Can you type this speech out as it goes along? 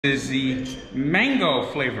Is the mango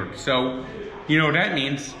flavored. So, you know what that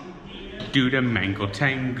means. Do the mango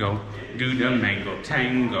tango. Do the mango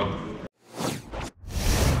tango.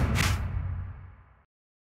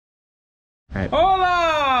 Right.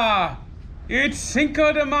 Hola! It's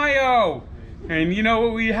Cinco de Mayo. And you know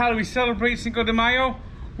what how do we celebrate Cinco de Mayo?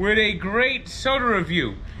 With a great soda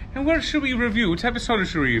review. And what should we review? What type of soda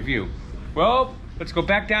should we review? Well, let's go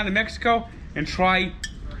back down to Mexico and try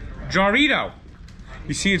Jarrito.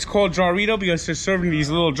 You see, it's called Jarrito because they're serving these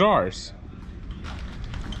little jars.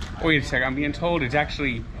 Wait a second, I'm being told it's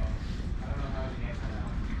actually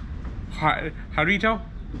Jarrito?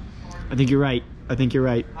 I think you're right.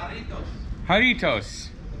 Jarritos.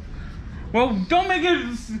 Well, don't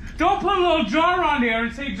put a little jar on there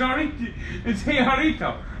and say Jarrito and say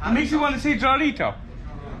Jarrito. It makes you want to say Jarrito.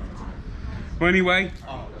 Well, anyway,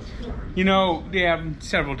 you know, they have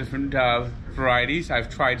several different varieties. I've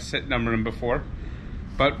tried a set number of them before.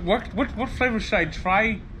 But what flavor should I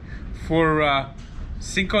try for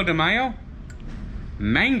Cinco de Mayo?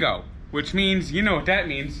 Mango, which means, you know what that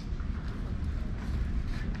means.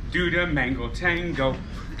 Do the mango tango,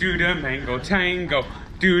 do the mango tango,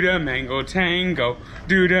 do the mango tango,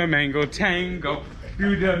 do the mango tango,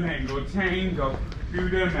 do the mango tango, do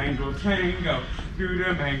the mango tango, do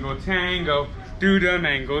the mango tango, do the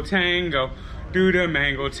mango tango, do the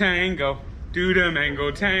mango tango, do the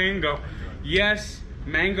mango tango. Yes.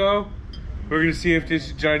 Mango. We're gonna see if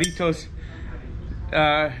this Jarritos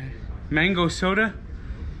mango soda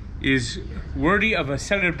is worthy of a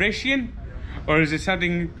celebration, or is it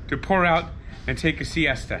something to pour out and take a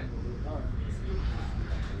siesta?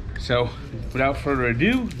 So, without further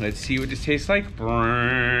ado, let's see what this tastes like.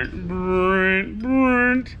 Burnt, burnt,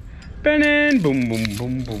 burnt. Boom, boom,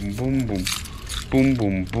 boom, boom, boom, boom, boom,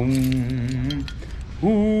 boom, boom.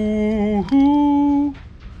 Ooh, ooh.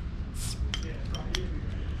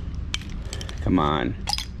 Come on.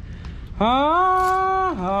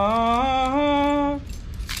 Ah, ah,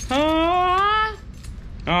 ah,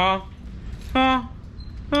 ah, ah,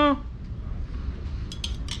 ah.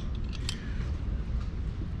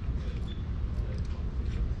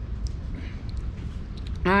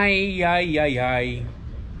 Ay.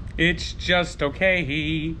 It's just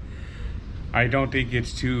okay. I don't think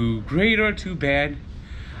it's too great or too bad.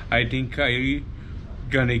 I think I'm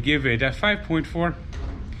gonna give it a 5.4.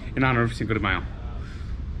 in honor of Cinco de Mayo.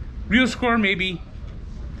 Real score maybe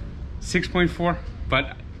 6.4,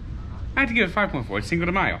 but I had to give it 5.4. It's Cinco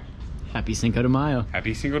de Mayo. Happy Cinco de Mayo.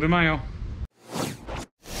 Happy Cinco de Mayo.